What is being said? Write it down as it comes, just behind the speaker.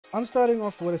I'm starting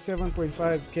off with a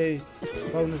 7.5k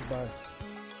bonus buy.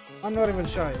 I'm not even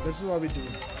shy. This is what we do.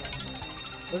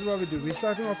 This is what we do. We're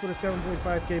starting off with a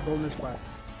 7.5k bonus buy.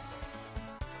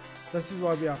 This is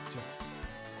what we're up to.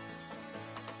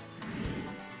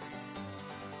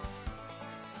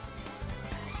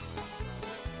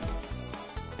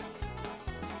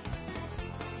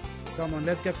 Come on,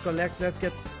 let's get collects, let's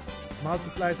get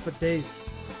multiplies for days.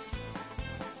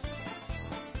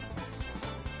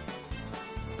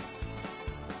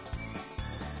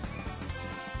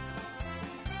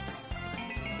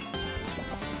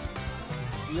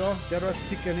 Yo, that was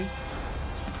sickening.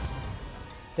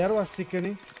 That was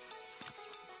sickening.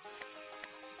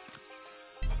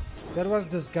 That was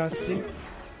disgusting.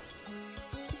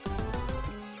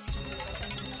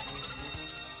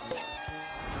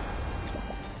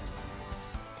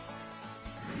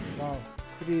 Wow,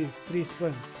 three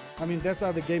spins. I mean, that's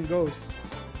how the game goes.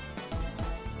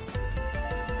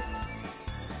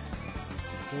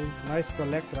 Okay, nice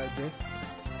collect right there.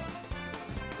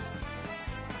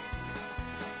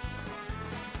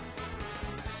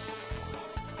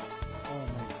 Oh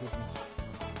my goodness.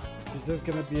 Is this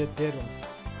gonna be a dead one?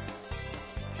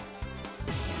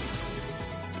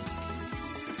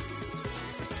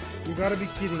 You gotta be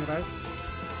kidding, right?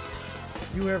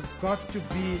 You have got to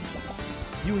be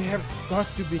kidding. You have got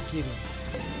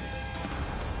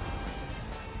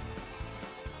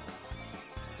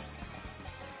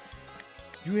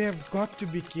to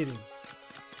be kidding.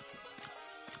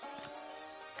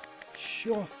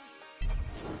 Sure.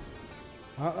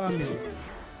 Man.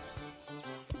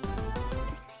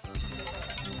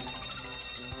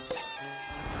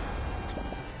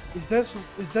 Is this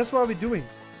what we're doing?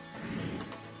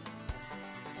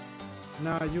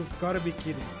 Nah, you've got to be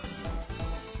kidding.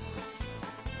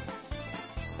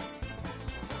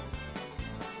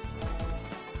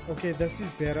 Okay, this is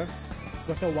better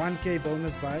with a 1k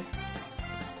bonus buy.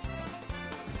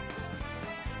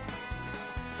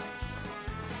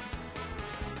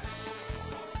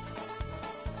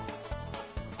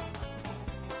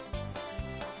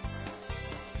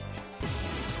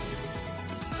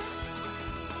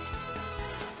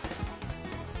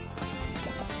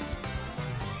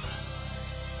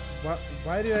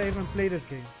 Why did I even play this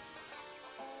game?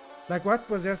 Like, what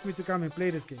possessed me to come and play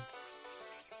this game?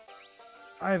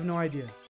 I have no idea.